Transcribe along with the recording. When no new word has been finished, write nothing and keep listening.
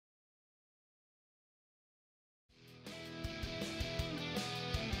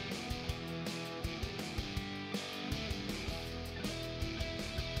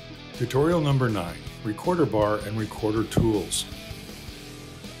Tutorial number 9, Recorder Bar and Recorder Tools.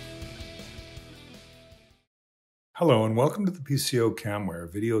 Hello and welcome to the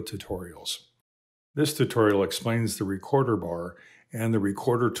pco.camware video tutorials. This tutorial explains the recorder bar and the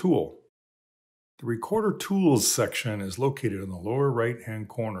recorder tool. The Recorder Tools section is located in the lower right-hand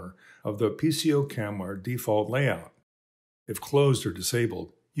corner of the pco.camware default layout. If closed or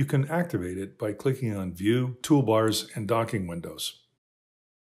disabled, you can activate it by clicking on View, Toolbars, and Docking windows.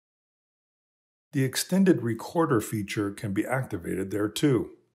 The Extended Recorder feature can be activated there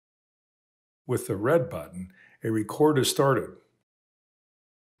too. With the red button, a record is started.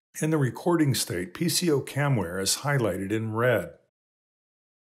 In the recording state, pco.camware is highlighted in red.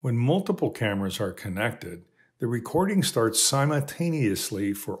 When multiple cameras are connected, the recording starts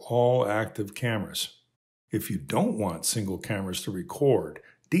simultaneously for all active cameras. If you don't want single cameras to record,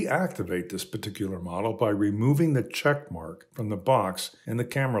 deactivate this particular model by removing the check mark from the box in the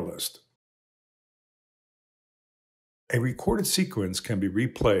camera list. A recorded sequence can be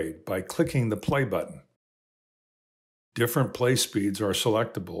replayed by clicking the play button. Different play speeds are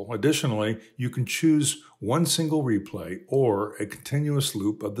selectable. Additionally, you can choose one single replay or a continuous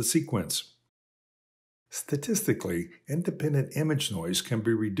loop of the sequence. Statistically, independent image noise can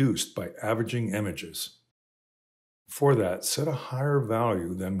be reduced by averaging images. For that, set a higher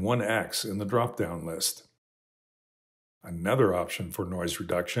value than 1x in the drop-down list. Another option for noise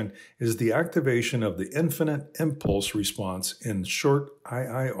reduction is the activation of the infinite impulse response in short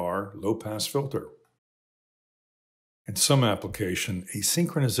IIR low-pass filter. In some application, a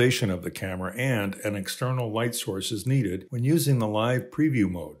synchronization of the camera and an external light source is needed when using the live preview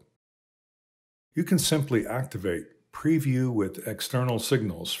mode. You can simply activate Preview with external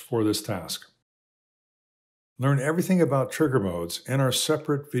signals for this task. Learn everything about trigger modes in our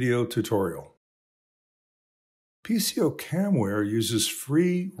separate video tutorial. pco.camware uses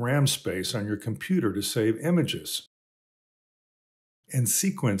free RAM space on your computer to save images. In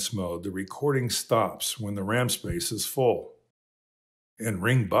sequence mode, the recording stops when the RAM space is full. In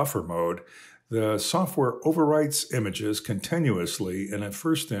ring buffer mode, the software overwrites images continuously in a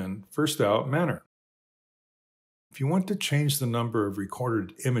first-in, first-out manner. If you want to change the number of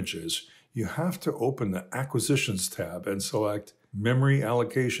recorded images, you have to open the Acquisitions tab and select Memory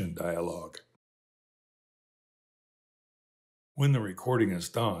Allocation dialog. When the recording is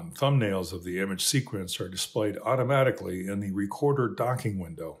done, thumbnails of the image sequence are displayed automatically in the Recorder Docking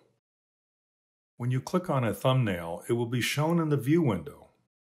window. When you click on a thumbnail, it will be shown in the View window.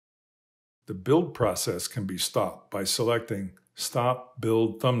 The build process can be stopped by selecting Stop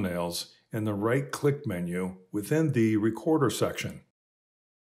Build Thumbnails in the right-click menu within the Recorder section.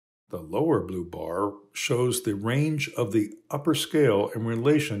 The lower blue bar shows the range of the upper scale in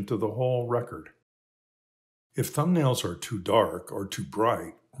relation to the whole record. If thumbnails are too dark or too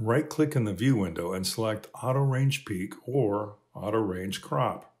bright, right-click in the View window and select Auto Range Peak or Auto Range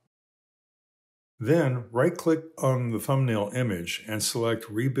Crop. Then, right-click on the thumbnail image and select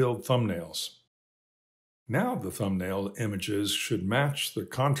Rebuild Thumbnails. Now the thumbnail images should match the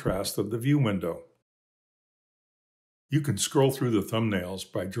contrast of the View window. You can scroll through the thumbnails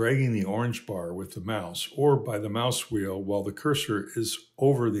by dragging the orange bar with the mouse or by the mouse wheel while the cursor is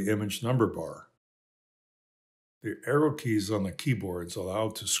over the image number bar. The arrow keys on the keyboards allow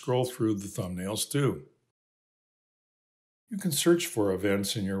to scroll through the thumbnails too. You can search for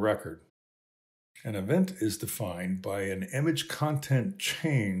events in your record. An event is defined by an image content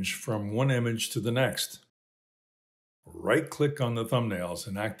change from one image to the next. Right-click on the thumbnails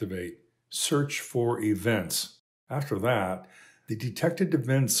and activate Search for Events. After that, the detected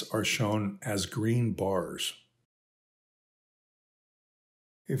events are shown as green bars.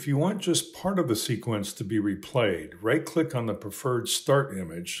 If you want just part of the sequence to be replayed, right-click on the preferred start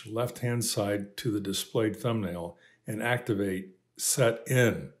image, left-hand side to the displayed thumbnail, and activate Set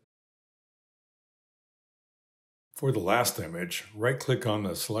In. For the last image, right-click on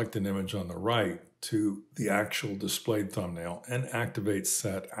the selected image on the right to the actual displayed thumbnail and activate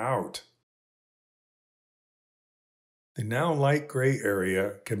Set Out. The now light gray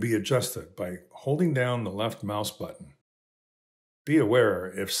area can be adjusted by holding down the left mouse button. Be aware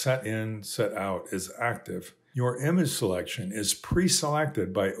if Set In, Set Out is active, your image selection is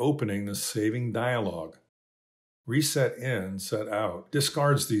pre-selected by opening the Saving dialog. Reset In, Set Out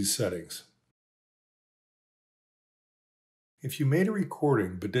discards these settings. If you made a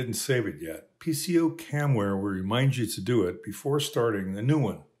recording but didn't save it yet, pco.camware will remind you to do it before starting the new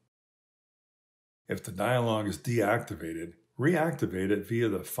one. If the dialog is deactivated, reactivate it via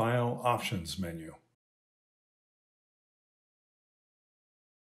the File Options menu.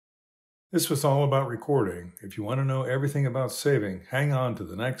 This was all about recording. If you want to know everything about saving, hang on to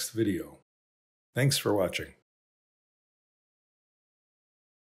the next video. Thanks for watching.